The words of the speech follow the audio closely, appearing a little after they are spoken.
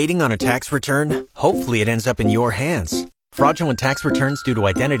Waiting on a tax return? Hopefully it ends up in your hands. Fraudulent tax returns due to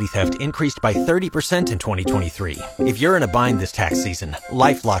identity theft increased by 30% in 2023. If you're in a bind this tax season,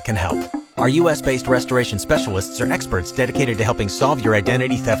 LifeLock can help. Our U.S.-based restoration specialists are experts dedicated to helping solve your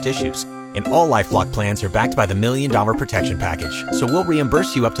identity theft issues. And all LifeLock plans are backed by the $1 Million Protection Package. So we'll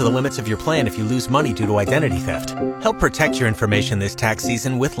reimburse you up to the limits of your plan if you lose money due to identity theft. Help protect your information this tax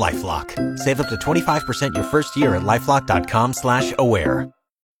season with LifeLock. Save up to 25% your first year at LifeLock.com/aware.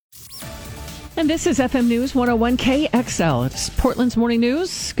 And this is FM News 101 KXL. It's Portland's Morning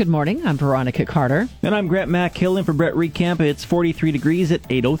News. Good morning. I'm Veronica Carter. And I'm Grant McHill in for Brett Recamp. It's 43 degrees at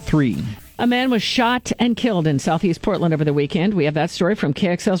 8:03. A man was shot and killed in southeast Portland over the weekend. We have that story from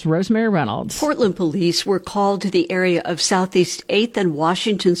KXL's Rosemary Reynolds. Portland police were called to the area of Southeast 8th and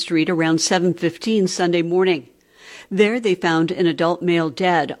Washington Street around 7:15 Sunday morning. There they found an adult male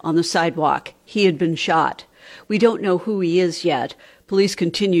dead on the sidewalk. He had been shot. We don't know who he is yet. Police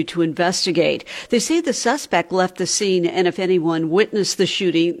continue to investigate. They say the suspect left the scene, and if anyone witnessed the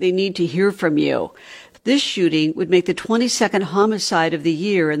shooting, they need to hear from you. This shooting would make the 22nd homicide of the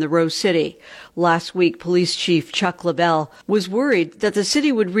year in the Rose City. Last week, Police Chief Chuck LaBelle was worried that the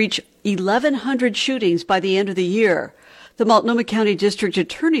city would reach 1,100 shootings by the end of the year. The Multnomah County District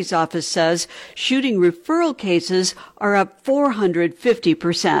Attorney's Office says shooting referral cases are up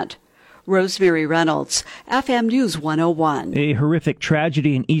 450%. Rosemary Reynolds, FM News 101. A horrific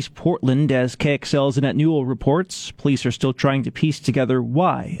tragedy in East Portland, as KXL's Annette Newell reports. Police are still trying to piece together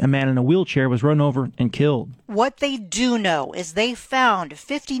why a man in a wheelchair was run over and killed. What they do know is they found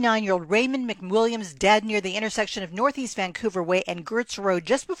 59-year-old Raymond McWilliams dead near the intersection of Northeast Vancouver Way and Gertz Road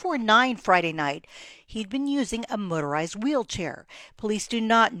just before 9 Friday night. He'd been using a motorized wheelchair. Police do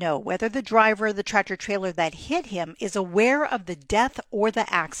not know whether the driver of the tractor-trailer that hit him is aware of the death or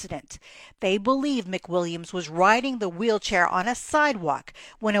the accident. They believe McWilliams was riding the wheelchair on a sidewalk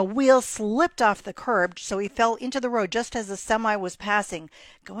when a wheel slipped off the curb, so he fell into the road just as the semi was passing,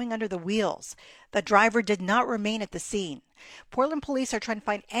 going under the wheels. The driver did not remain at the scene. Portland police are trying to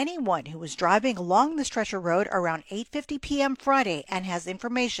find anyone who was driving along the stretch of road around 8:50 p.m. Friday and has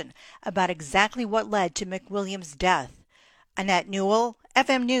information about exactly what led to McWilliams' death. Annette Newell,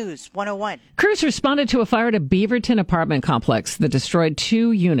 FM News 101. Crews responded to a fire at a Beaverton apartment complex that destroyed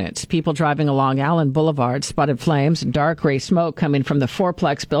 2 units. People driving along Allen Boulevard spotted flames and dark gray smoke coming from the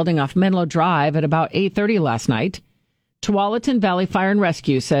fourplex building off Menlo Drive at about 8:30 last night. Tualatin Valley Fire and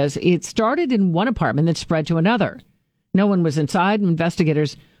Rescue says it started in one apartment that spread to another. No one was inside.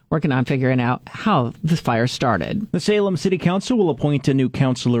 Investigators working on figuring out how the fire started. The Salem City Council will appoint a new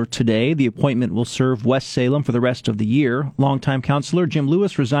councilor today. The appointment will serve West Salem for the rest of the year. Longtime councilor Jim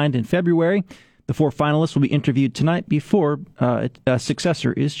Lewis resigned in February. The 4 finalists will be interviewed tonight before a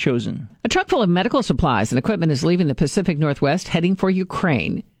successor is chosen. A truck full of medical supplies and equipment is leaving the Pacific Northwest heading for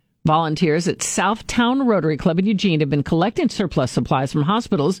Ukraine. Volunteers at Southtown Rotary Club in Eugene have been collecting surplus supplies from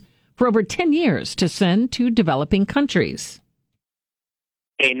hospitals for over 10 years to send to developing countries.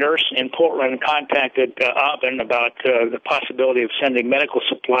 A nurse in Portland contacted Auburn about the possibility of sending medical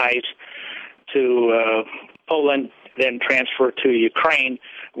supplies to Poland, then transfer to Ukraine.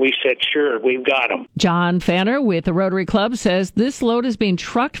 We said, sure, we've got them. John Fanner with the Rotary Club says this load is being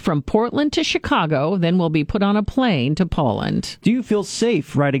trucked from Portland to Chicago, then will be put on a plane to Poland. Do you feel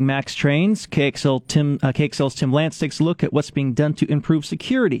safe riding MAX trains? KXL's Tim Lance takes a look at what's being done to improve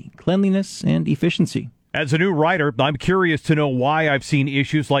security, cleanliness, and efficiency. As a new rider, I'm curious to know why I've seen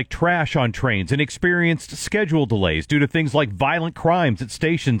issues like trash on trains and experienced schedule delays due to things like violent crimes at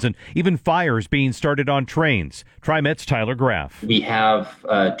stations and even fires being started on trains. TriMet's Tyler Graff. We have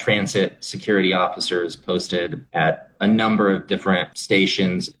transit security officers posted at a number of different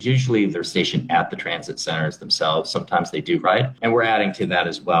stations. Usually they're stationed at the transit centers themselves. Sometimes they do ride, and we're adding to that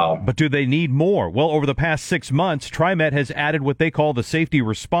as well. But do they need more? Well, over the past 6 months, TriMet has added what they call the Safety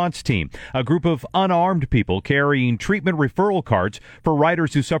Response Team, a group of unarmed people carrying treatment referral cards for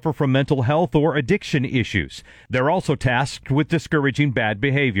riders who suffer from mental health or addiction issues. They're also tasked with discouraging bad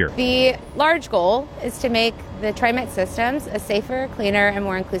behavior. The large goal is to make the TriMet systems a safer, cleaner, and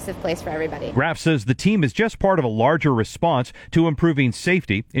more inclusive place for everybody. Graff says the team is just part of a larger response to improving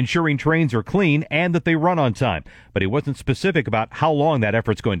safety, ensuring trains are clean, and that they run on time. But he wasn't specific about how long that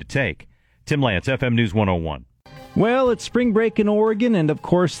effort's going to take. Tim Lance, FM News 101. Well, it's spring break in Oregon, and of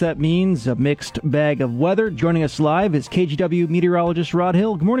course that means a mixed bag of weather. Joining us live is KGW meteorologist Rod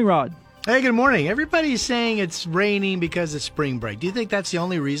Hill. Good morning, Rod. Hey, good morning. Everybody's saying it's raining because it's spring break. Do you think that's the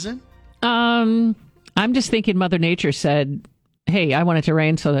only reason? I'm just thinking Mother Nature said, hey, I want it to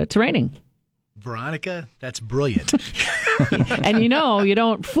rain, so it's raining. Veronica, that's brilliant. And you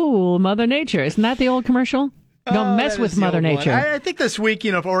don't fool Mother Nature. Isn't that the old commercial? Don't mess with Mother Nature. I think this week,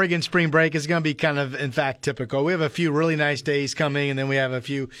 for Oregon spring break is going to be kind of, in fact, typical. We have a few really nice days coming, and then we have a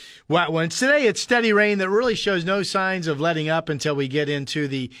few wet ones. Today, it's steady rain that really shows no signs of letting up until we get into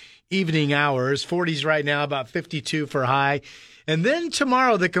the evening hours. 40s right now, about 52 for high. And then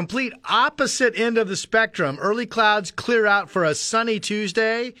tomorrow, the complete opposite end of the spectrum. Early clouds clear out for a sunny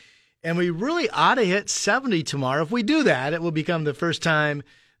Tuesday, and we really ought to hit 70 tomorrow. If we do that, it will become the first time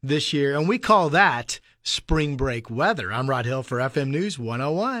this year, and we call that spring break weather. I'm Rod Hill for FM News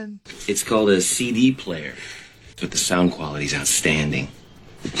 101. It's called a CD player, but the sound quality's outstanding.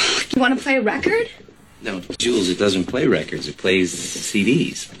 You want to play a record? No, Jules, it doesn't play records. It plays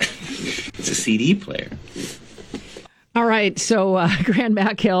CDs. It's a CD player. All right, so Grant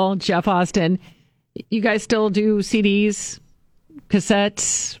McHill, Jeff Austin, you guys still do CDs,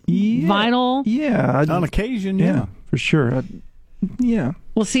 cassettes, vinyl? Yeah. On occasion, yeah. For sure. Yeah.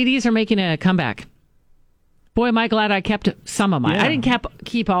 Well, CDs are making a comeback. Boy, am I glad I kept some of mine. Yeah. I didn't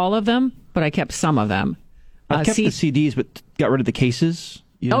keep all of them, but I kept some of them. I kept the CDs, but got rid of the cases.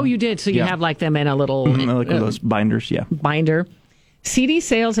 Oh, you did? So you have like them in a little... like those binders, yeah. Binder. CD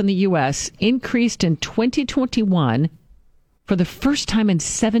sales in the U.S. increased in 2021 for the first time in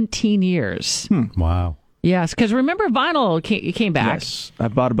 17 years. Wow. Yes, because remember vinyl came back. Yes, I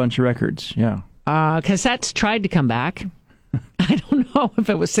bought a bunch of records, yeah. Cassettes tried to come back. I don't know if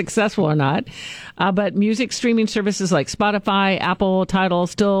it was successful or not. But music streaming services like Spotify, Apple, Tidal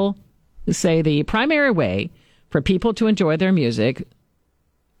still say the primary way for people to enjoy their music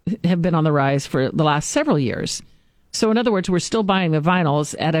have been on the rise for the last several years. So in other words, we're still buying the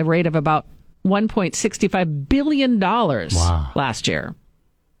vinyls at a rate of about $1.65 billion last year.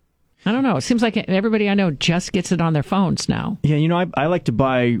 I don't know. It seems like everybody I know just gets it on their phones now. Yeah, I like to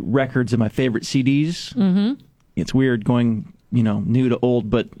buy records of my favorite CDs. Mm-hmm. It's weird going, new to old,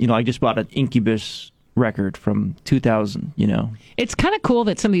 but, I just bought an Incubus record from 2000, It's kind of cool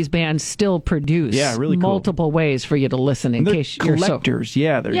that some of these bands still produce really multiple ways for you to listen in case you're collectors.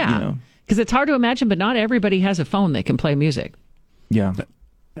 They're, because it's hard to imagine, but not everybody has a phone that can play music. Yeah.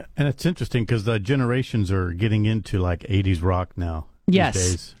 And it's interesting because the generations are getting into like 80s rock now. Yes. These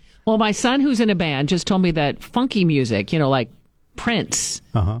days. Well, my son, who's in a band, just told me that funky music, like Prince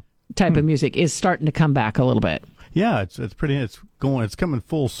type of music, is starting to come back a little bit. Yeah, it's coming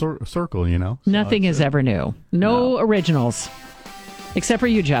full circle, So nothing is ever new. No originals. Except for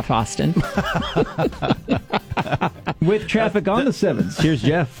you, Jeff Austin. With traffic on the 7s. Here's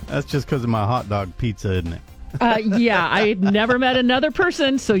Jeff. That's just because of my hot dog pizza, isn't it? I never met another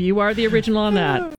person, so you are the original on that.